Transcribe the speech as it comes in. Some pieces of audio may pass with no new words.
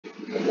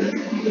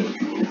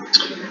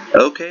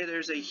Okay,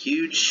 there's a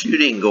huge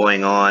shooting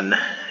going on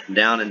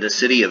down in the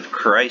city of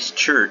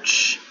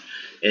Christchurch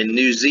in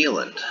New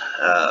Zealand.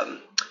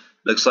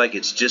 Looks like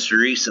it's just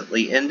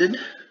recently ended,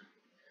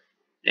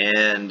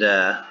 and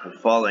I'm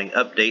following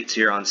updates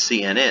here on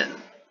CNN.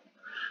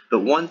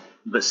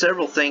 But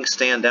several things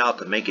stand out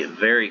that make it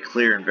very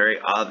clear and very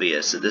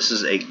obvious that this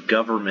is a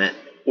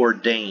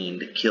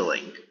government-ordained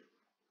killing.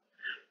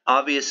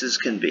 Obvious as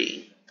can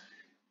be.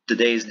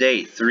 Today's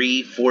date,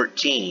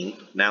 3/14,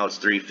 now it's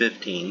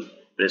 3/15,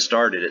 but it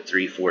started at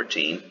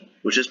 3/14,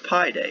 which is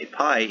Pi Day.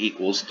 Pi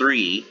equals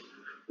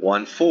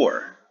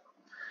 3/14.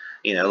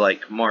 You know,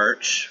 like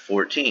March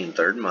 14,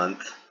 third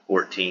month,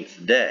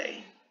 14th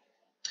day.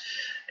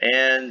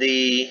 And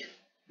the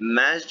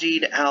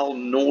Masjid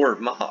al-Noor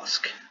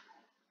Mosque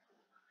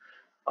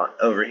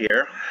over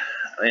here,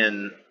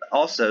 and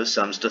also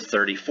sums to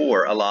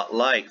 34, a lot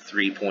like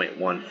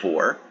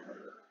 3.14.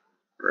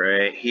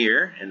 Right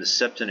here in the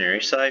septenary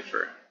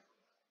cipher.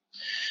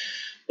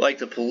 Like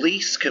the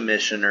police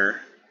commissioner,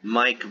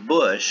 Mike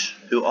Bush,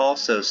 who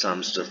also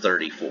sums to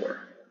 34.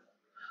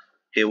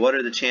 Okay, what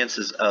are the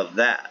chances of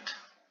that?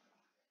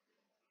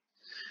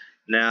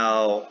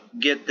 Now,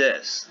 get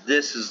this.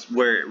 This is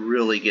where it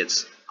really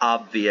gets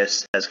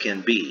obvious as can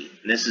be.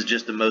 And this is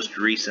just the most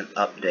recent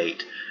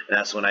update. And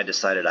that's when I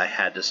decided I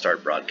had to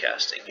start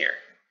broadcasting here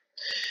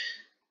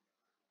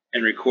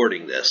and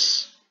recording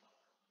this.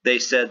 They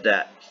said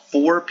that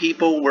 4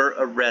 people were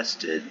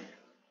arrested,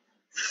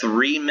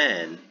 3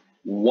 men,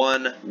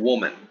 1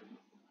 woman.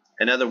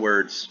 In other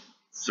words,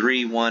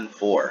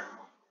 314.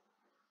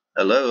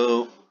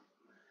 Hello?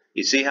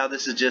 You see how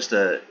this is just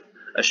a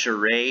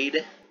charade?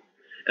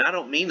 And I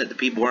don't mean that the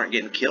people aren't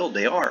getting killed.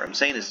 They are. I'm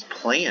saying it's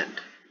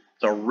planned.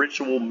 It's a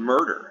ritual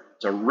murder.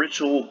 It's a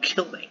ritual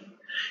killing.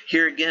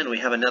 Here again, we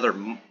have another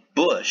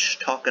Bush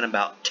talking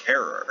about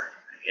terror,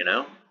 you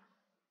know?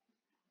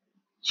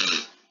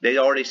 They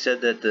already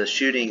said that the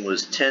shooting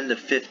was 10 to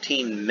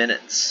 15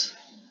 minutes.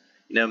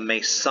 You know,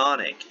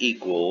 Masonic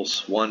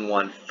equals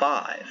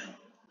 115.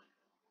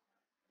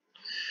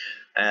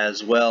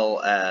 As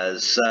well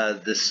as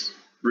this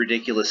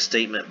ridiculous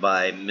statement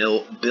by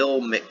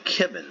Bill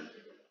McKibben,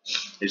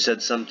 who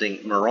said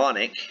something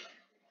moronic.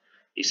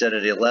 He said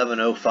at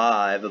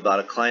 11:05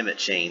 about a climate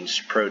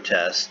change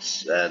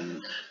protests,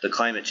 and the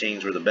climate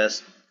change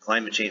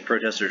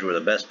protesters were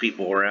the best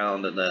people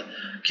around, and the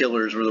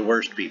killers were the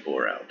worst people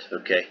around.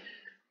 Okay,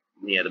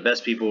 yeah, the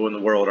best people in the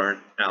world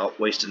aren't out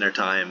wasting their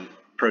time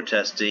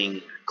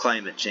protesting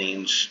climate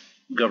change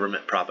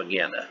government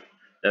propaganda.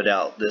 No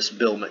doubt this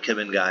Bill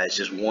McKibben guy is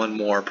just one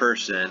more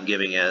person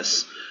giving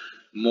us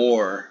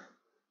more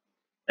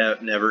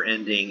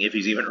never-ending, if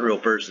he's even a real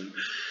person,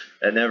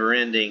 a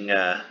never-ending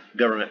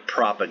government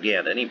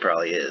propaganda. And he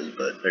probably is,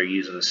 but they're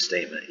using this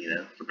statement, you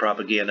know, for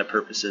propaganda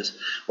purposes.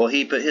 Well,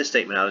 he put his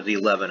statement out at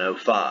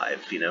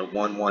 11:05, you know,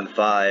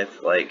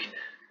 115, like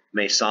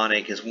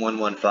Masonic is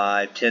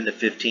 115, 10 to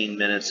 15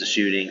 minutes of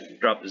shooting,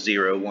 drop to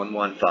 0,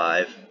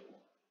 115.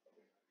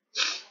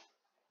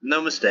 No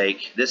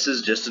mistake, this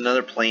is just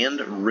another planned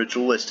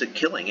ritualistic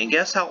killing. And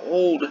guess how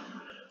old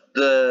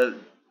the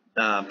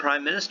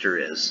Prime Minister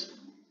is?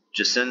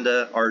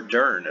 Jacinda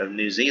Ardern of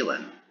New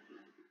Zealand.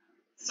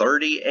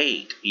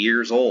 38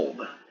 years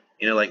old.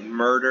 You know, like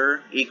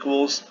murder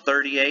equals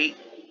 38.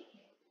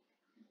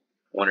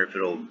 Wonder if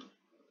it'll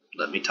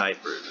let me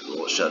type or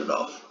will it shut it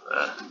off.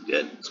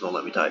 Good, it's going to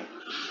let me type.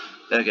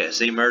 Okay,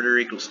 see, murder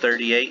equals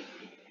 38.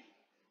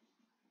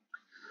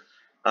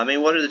 I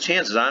mean, what are the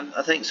chances?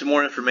 I think some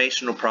more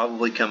information will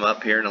probably come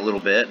up here in a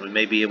little bit. We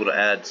may be able to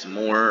add some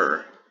more.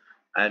 Or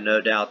I have no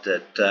doubt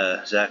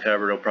that Zach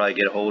Hubbard will probably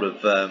get a hold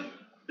of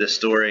this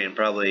story and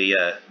probably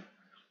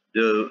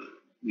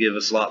give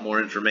us a lot more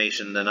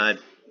information than I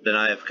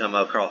have come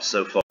across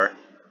so far.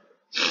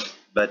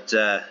 But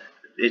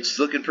it's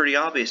looking pretty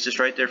obvious just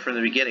right there from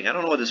the beginning. I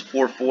don't know what this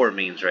 4-4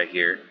 means right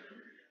here,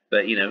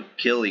 but you know,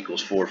 kill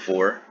equals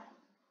 4-4,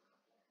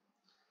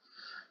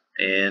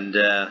 and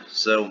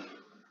so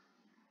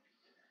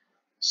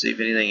see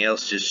if anything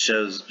else just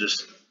shows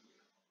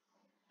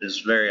is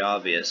very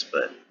obvious.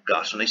 But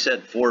gosh, when they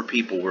said 4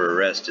 people were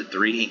arrested,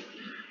 3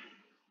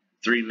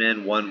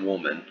 men, 1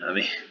 woman. I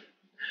mean,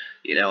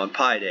 you know, on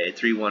Pi Day,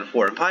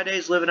 314. And Pi Day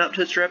is living up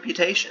to its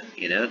reputation,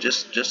 you know,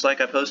 just like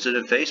I posted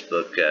on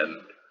Facebook.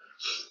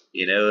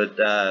 You know, it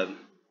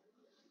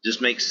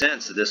just makes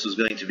sense that this was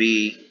going to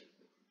be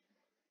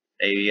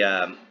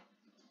a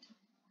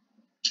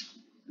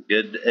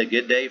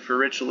good day for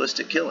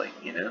ritualistic killing,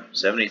 you know.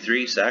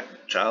 73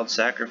 child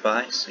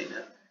sacrifice, you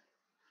know.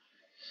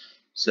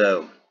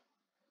 So,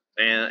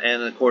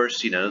 and of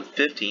course, you know, the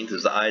 15th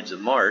is the Ides of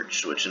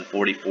March, which in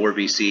 44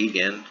 BC,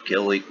 again,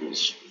 kill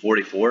equals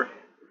 44.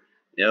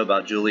 You know,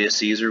 about Julius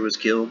Caesar was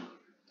killed.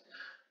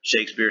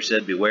 Shakespeare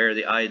said, "Beware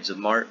the Ides of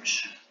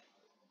March."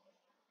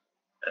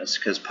 That's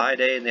because Pi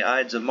Day and the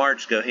Ides of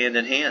March go hand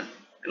in hand.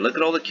 And look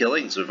at all the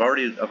killings. I've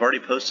already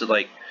posted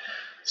like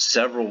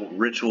several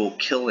ritual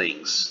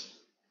killings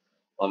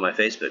on my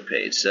Facebook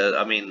page. So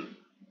I mean,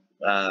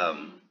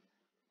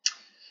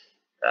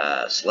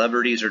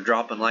 Celebrities are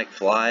dropping like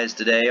flies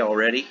today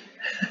already.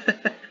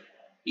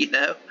 You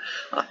know,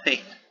 I mean,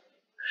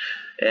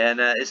 and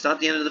it's not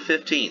the end of the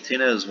 15th. Who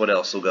knows what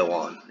else will go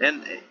on?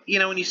 And you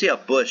know, when you see a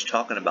Bush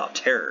talking about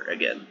terror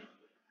again,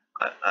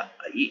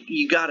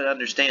 you got to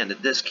understand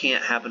that this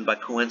can't happen by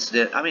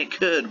coincidence. I mean, it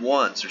could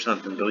once or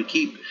something, but we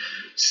keep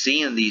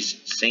seeing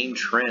these same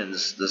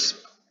trends, this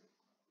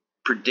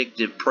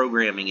predictive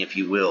programming, if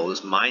you will,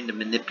 this mind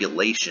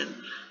manipulation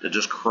to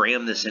just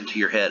cram this into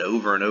your head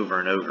over and over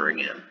and over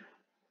again.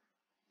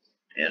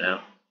 You know?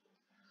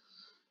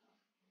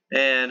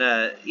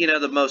 And, you know,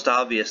 the most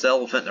obvious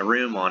elephant in the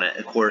room on it,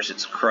 of course,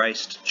 it's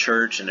Christ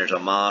Church and there's a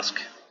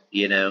mosque,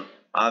 you know,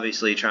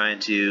 obviously trying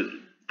to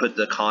put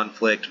the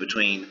conflict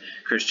between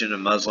Christian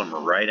and Muslim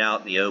right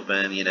out in the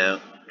open, you know,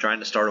 trying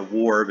to start a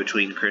war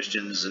between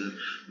Christians and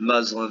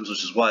Muslims,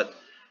 which is what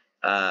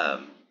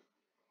the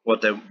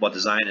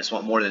Zionists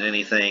want more than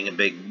anything, a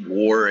big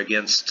war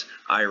against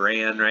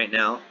Iran right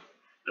now.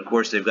 And of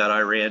course, they've got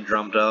Iran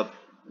drummed up,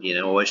 you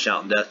know, always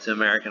shouting death to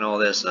America and all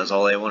this, and that's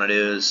all they want to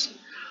do is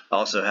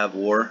also have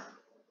war.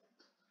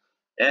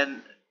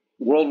 And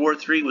World War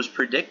III was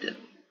predicted,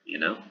 you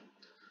know.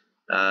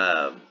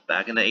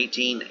 Back in the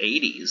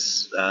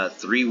 1880s,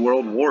 3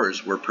 world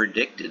wars were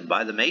predicted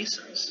by the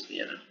Masons,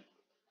 you know,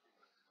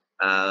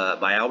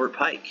 by Albert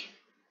Pike,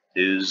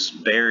 who's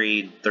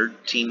buried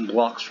 13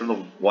 blocks from the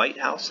White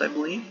House, I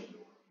believe.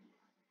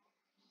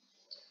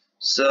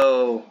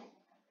 So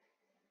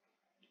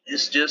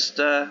it's just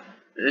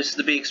it's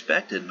to be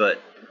expected,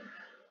 but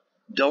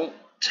don't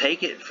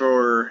take it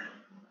for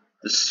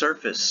the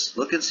surface.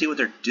 Look and see what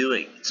they're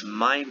doing. It's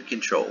mind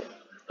control.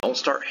 Don't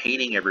start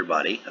hating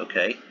everybody,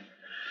 okay?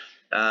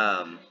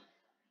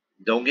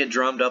 Don't get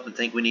drummed up and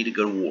think we need to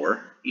go to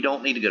war. You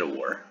don't need to go to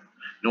war.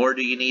 Nor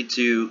do you need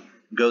to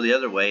go the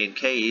other way and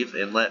cave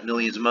and let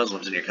millions of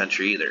Muslims in your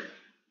country either.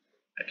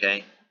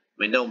 Okay? I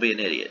mean, don't be an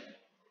idiot.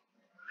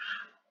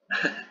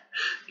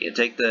 You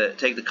take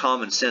the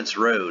common sense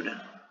road,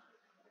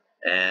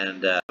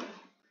 and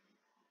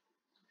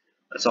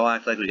let's all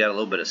act like we got a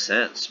little bit of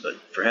sense. But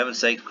for heaven's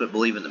sake, quit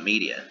believing the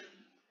media.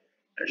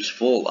 They're just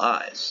full of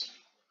lies.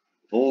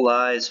 Full of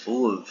lies,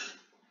 full of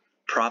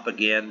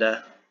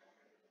propaganda.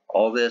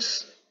 All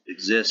this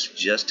exists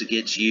just to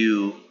get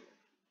you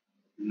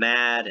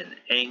mad and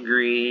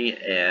angry,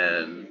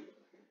 and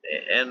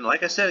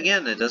like I said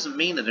again, it doesn't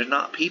mean that there's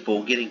not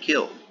people getting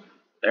killed.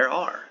 There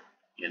are,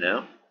 you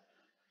know.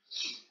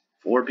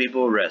 4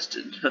 people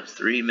arrested,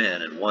 3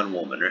 men and 1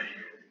 woman right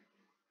here.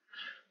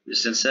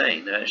 Just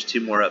insane. There's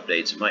 2 more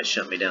updates. It might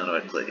shut me down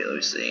if I click it. Let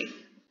me see.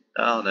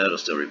 Oh no, it'll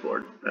still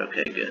record.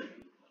 Okay, good.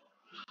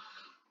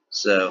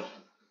 So,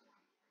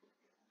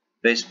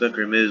 Facebook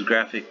removes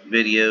graphic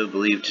video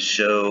believed to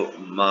show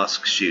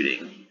mosque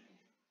shooting.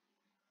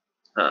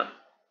 Huh.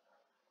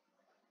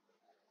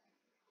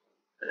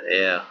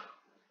 Yeah.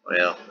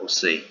 Well, we'll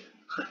see.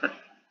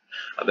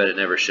 I bet it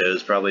never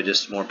shows. Probably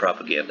just more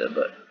propaganda,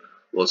 but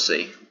we'll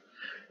see.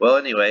 Well,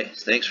 anyway,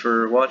 thanks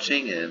for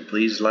watching, and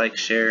please like,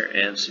 share,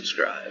 and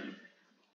subscribe.